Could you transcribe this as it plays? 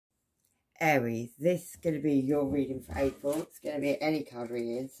Aries, this is going to be your reading for April. It's going to be any card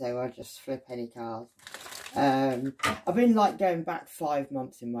reading, so I'll just flip any card. I've been like going back 5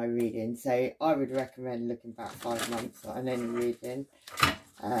 months in my reading, so I would recommend looking back 5 months on any reading.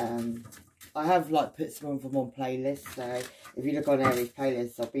 I have like put some of them on playlists, so if you look on Aries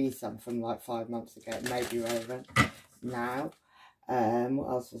playlists, there'll be some from like 5 months ago. It may be relevant now. What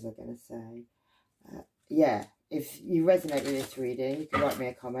else was I going to say? Yeah, if you resonate with this reading, you can write me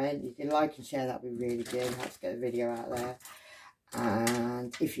a comment. You can like and share, that'd be really good. Helps get the video out there.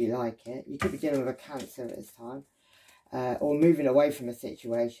 And if you like it, you could be dealing with a Cancer at this time, or moving away from a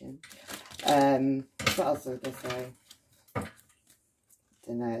situation. What else was I going to say?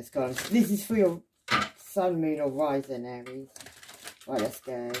 Don't know, it's gone. This is for your sun, moon, or rising, Aries. Right, let's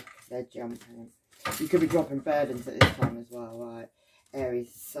go, because they're jumping. You could be dropping burdens at this time as well, right?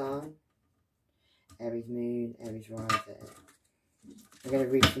 Aries sun, Aries moon, Aries rising. I'm going to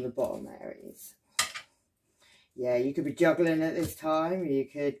read from the bottom, Aries. Yeah, you could be juggling at this time. You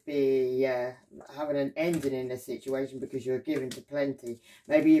could be having an ending in a situation because you're given to plenty.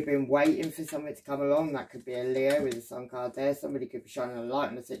 Maybe you've been waiting for something to come along. That could be a Leo with the sun card there. Somebody could be shining a light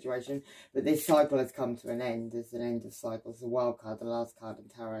on the situation. But this cycle has come to an end. There's an end of cycles. The wild card, the last card in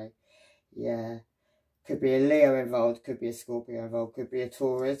tarot. Yeah. Could be a Leo involved, could be a Scorpio involved, could be a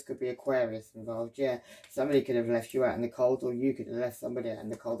Taurus, could be Aquarius involved. Yeah, somebody could have left you out in the cold, or you could have left somebody out in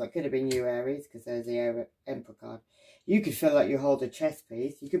the cold. That could have been you, Aries, because there's the Emperor card. You could feel like you hold a chess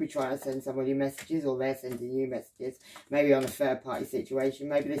piece. You could be trying to send somebody messages, or they're sending you messages. Maybe on a third party situation.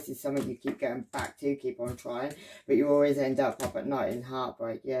 Maybe this is something you keep going back to, keep on trying, but you always end up at night in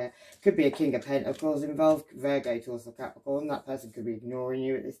heartbreak. Yeah, could be a King of Pentacles involved, Virgo, Taurus, or Capricorn. That person could be ignoring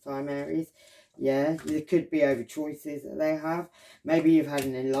you at this time, Aries. Yeah, there could be over choices that they have. Maybe you've had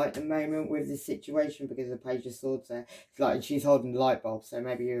an enlightenment moment with this situation because of the Page of Swords there. It's like she's holding the light bulb, so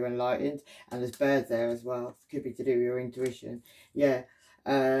maybe you're enlightened. And there's birds there as well. It could be to do with your intuition. Yeah,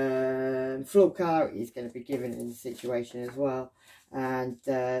 full clarity is going to be given in the situation as well. And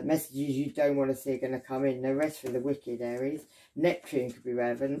messages you don't want to see are going to come in. No rest for the wicked, Aries. Neptune could be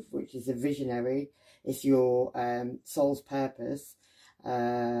relevant, which is a visionary. It's your soul's purpose.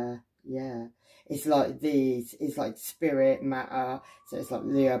 Yeah, it's like these, it's like spirit, matter, so it's like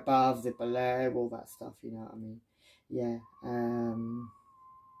the above, the below, all that stuff, you know what I mean? Yeah,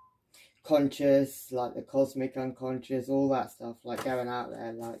 conscious, like the cosmic unconscious, all that stuff, like going out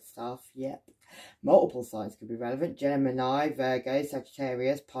there, like stuff, yep. Multiple signs could be relevant, Gemini, Virgo,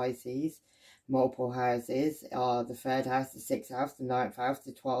 Sagittarius, Pisces. Multiple houses are the 3rd house, the 6th house, the 9th house,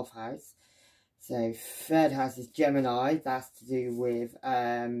 the 12th house. So 3rd house is Gemini, that's to do with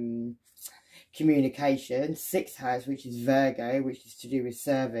communication. 6th house, which is Virgo, which is to do with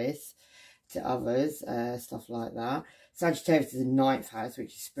service to others, stuff like that. Sagittarius is the 9th house,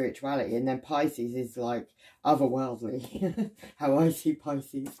 which is spirituality, and then Pisces is like otherworldly, how I see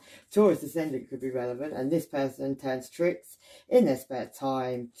Pisces. Taurus ascendant could be relevant, and this person turns tricks in their spare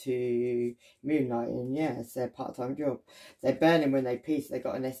time to moonlighting. Yeah, it's their part-time job. They're burning when they peace. They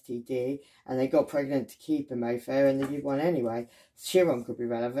got an STD and they got pregnant to keep a mofo, and they did one anyway. Chiron could be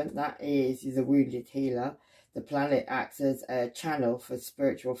relevant. That is the wounded healer. The planet acts as a channel for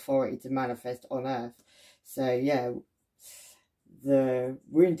spiritual authority to manifest on Earth. So yeah, the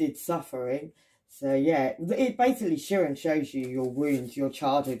wounded suffering. So yeah, it basically Chiron shows you your wounds, your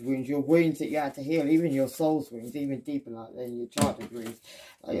childhood wounds, your wounds that you had to heal, even your soul's wounds, even deeper like than your childhood wounds,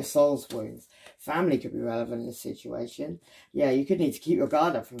 like your soul's wounds. Family could be relevant in this situation. Yeah, you could need to keep your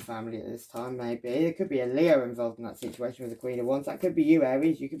guard up from family at this time, maybe. There could be a Leo involved in that situation with the Queen of Wands. That could be you,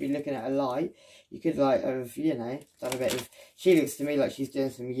 Aries. You could be looking at a light. You could like have, you know, done a bit of, she looks to me like she's doing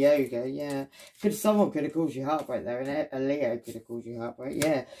some yoga, yeah. Someone could have caused you heartbreak there, and a Leo could have caused you heartbreak,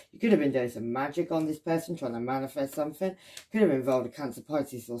 yeah. You could have been doing some magic on this person, trying to manifest something. Could have involved a Cancer,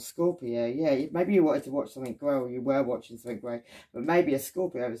 Pisces, or Scorpio, yeah. Maybe you wanted to watch something grow, or you were watching something grow, but maybe a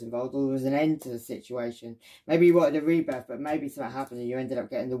Scorpio was involved, or there was an end to the situation. Maybe you wanted a rebirth, but maybe something happened and you ended up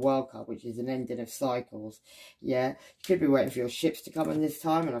getting the wild card, which is an ending of cycles, yeah. You could be waiting for your ships to come in this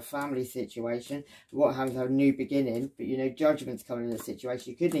time, in a family situation. What happens to a new beginning, but you know, judgment's coming in the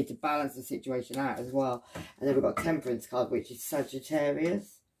situation. You could need to balance the situation out as well. And then we've got Temperance card, which is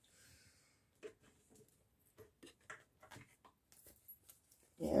Sagittarius.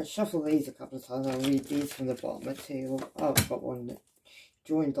 Yeah, I'll shuffle these a couple of times. I'll read these from the bottom too. Oh, I've got one that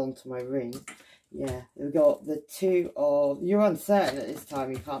joined onto my ring. Yeah, we've got the 2 of, you're uncertain at this time,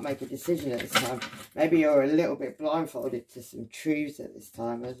 you can't make a decision at this time. Maybe you're a little bit blindfolded to some truths at this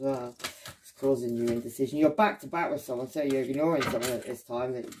time as well. It's causing you indecision. You're back to back with someone, so you're ignoring someone at this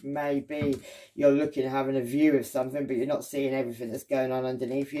time. That maybe you're looking at having a view of something, but you're not seeing everything that's going on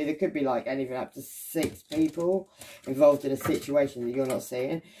underneath you. There could be like anything up to 6 people involved in a situation that you're not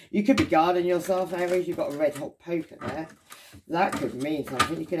seeing. You could be guarding yourself, Aries. You've got a red hot poker there. That could mean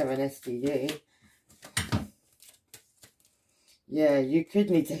something. You could have an STD. Yeah, you could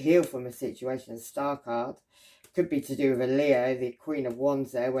need to heal from a situation. A star card. Could be to do with a Leo, the Queen of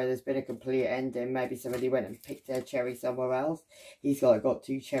Wands there, where there's been a complete ending. Maybe somebody went and picked their cherry somewhere else. He's got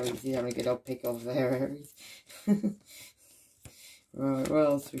 2 cherries. He's having a good old pick off there, Aries. Right, what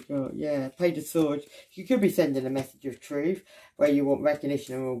else we got? Yeah, Page of Swords. You could be sending a message of truth, where you want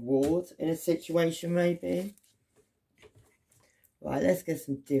recognition and reward in a situation, maybe. Right, let's get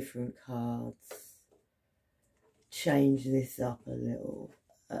some different cards. Change this up a little.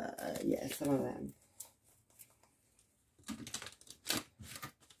 Yeah, some of them.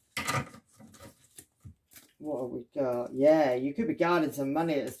 What have we got? Yeah, you could be guarding some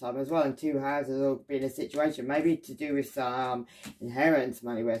money at this time as well, and 2 houses will be in a situation maybe to do with some inheritance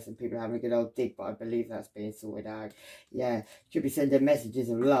money where some people are having a good old dig, but I believe that's being sorted out. Yeah, could be sending messages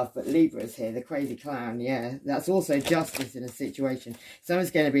of love, but Libra's here, the crazy clown. Yeah, that's also justice in a situation.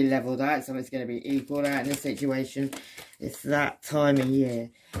 Something's going to be leveled out, something's going to be equaled out in a situation. It's that time of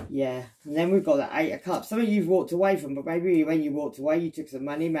year. Yeah, and then we've got the 8 of Cups. Something you've walked away from, but maybe when you walked away, you took some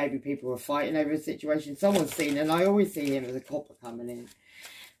money. Maybe people were fighting over a situation. Someone's seen, and I always see him as a copper coming in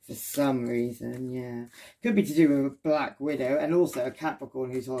for some reason. Yeah, could be to do with a Black Widow, and also a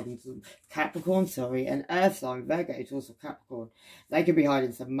Capricorn who's holding some an Earth sign, Virgo, who's also Capricorn. They could be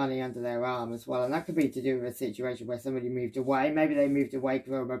hiding some money under their arm as well, and that could be to do with a situation where somebody moved away. Maybe they moved away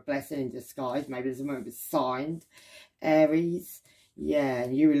from a blessing in disguise. Maybe there's a moment was signed, Aries. Yeah,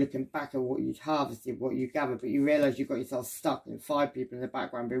 and you were looking back at what you'd harvested, what you gathered, but you realised you got yourself stuck and 5 people in the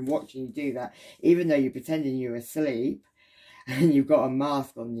background been watching you do that, even though you're pretending you're asleep and you've got a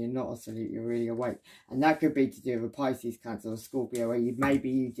mask on, you're not asleep, you're really awake. And that could be to do with a Pisces, Cancer or Scorpio, where maybe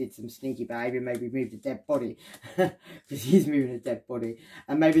you did some sneaky behaviour, maybe moved a dead body, because he's moving a dead body.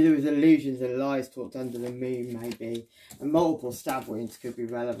 And maybe there was illusions and lies talked under the moon, maybe. And multiple stab wounds could be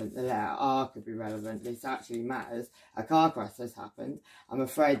relevant, the letter R could be relevant, this actually matters. A car crash has happened, I'm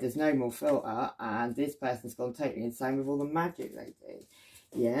afraid there's no more filter, and this person's gone totally insane with all the magic they do.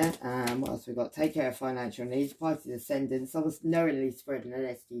 Yeah, what else we got? Take care of financial needs, Pisces ascendant, someone's knowingly spreading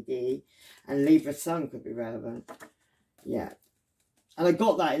an STD, and Libra sun could be relevant. Yeah, and I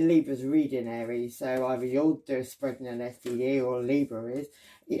got that in Libra's reading, Aries, so either you're spreading an STD or Libra is.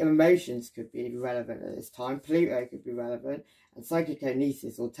 Emotions could be relevant at this time, Pluto could be relevant, and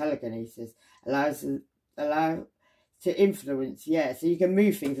psychokinesis or telekinesis allow to influence, yeah, so you can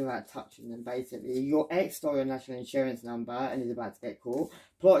move things without touching them, basically. Your ex stole your national insurance number and is about to get caught,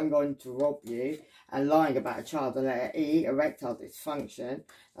 plotting on to rob you, and lying about a child, the letter E, erectile dysfunction,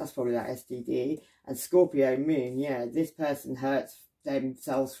 that's probably that STD, and Scorpio moon, yeah, this person hurts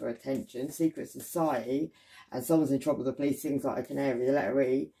themselves for attention, secret society, and someone's in trouble, the police, things like a canary, the letter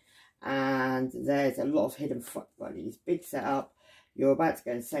E, and there's a lot of hidden fuck buddies, big setup. You're about to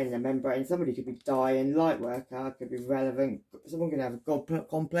go insane in the membrane. Somebody could be dying. Light worker could be relevant. Someone could have a God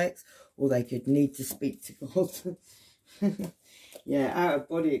complex, or they could need to speak to God. Yeah,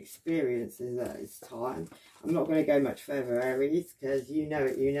 out-of-body experiences at this time. I'm not going to go much further, Aries, because you know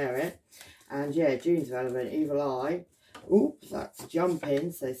it, you know it. And yeah, June's relevant. Evil eye. Oops, that's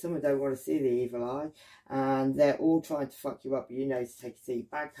jumping. So someone don't want to see the evil eye. And they're all trying to fuck you up, but you know to take a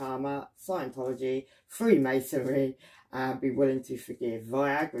seat. Bad karma, Scientology, Freemasonry, and be willing to forgive.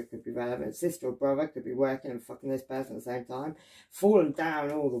 Viagra could be relevant. Sister or brother could be working and fucking this person at the same time. Fallen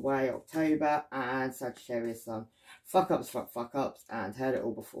down all the way, October, and Sagittarius sun. Fuck ups, fuck ups, and heard it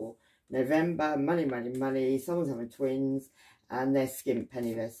all before. November, money, money, money. Someone's having twins, and they're skimp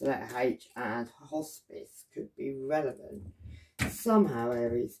penniless. So letter H, and hospice could be relevant. Somehow,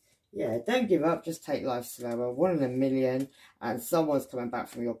 Aries. Yeah, don't give up, just take life slower. 1 in a million, and someone's coming back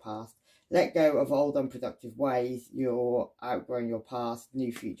from your past. Let go of old unproductive ways. You're outgrowing your past.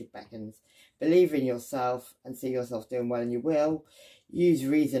 New future beckons. Believe in yourself and see yourself doing well, and you will. Use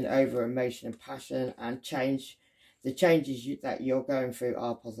reason over emotion and passion, and change. The changes that you're going through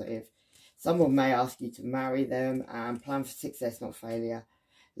are positive. Someone may ask you to marry them, and plan for success, not failure.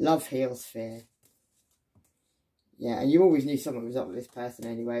 Love heals fear. Yeah, and you always knew someone was up with this person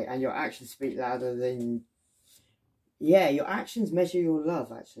anyway, and your actions speak louder than... Yeah, your actions measure your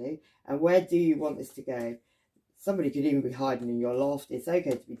love, actually. And where do you want this to go? Somebody could even be hiding in your loft. It's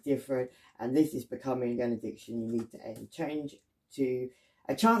okay to be different, and this is becoming an addiction you need to end. Change to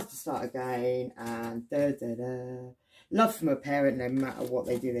a chance to start again, and Love from a parent, no matter what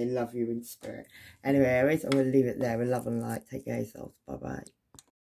they do, they love you in spirit. Anyway, Aries, I'm going to leave it there with love and light. Take care of yourselves. Bye-bye.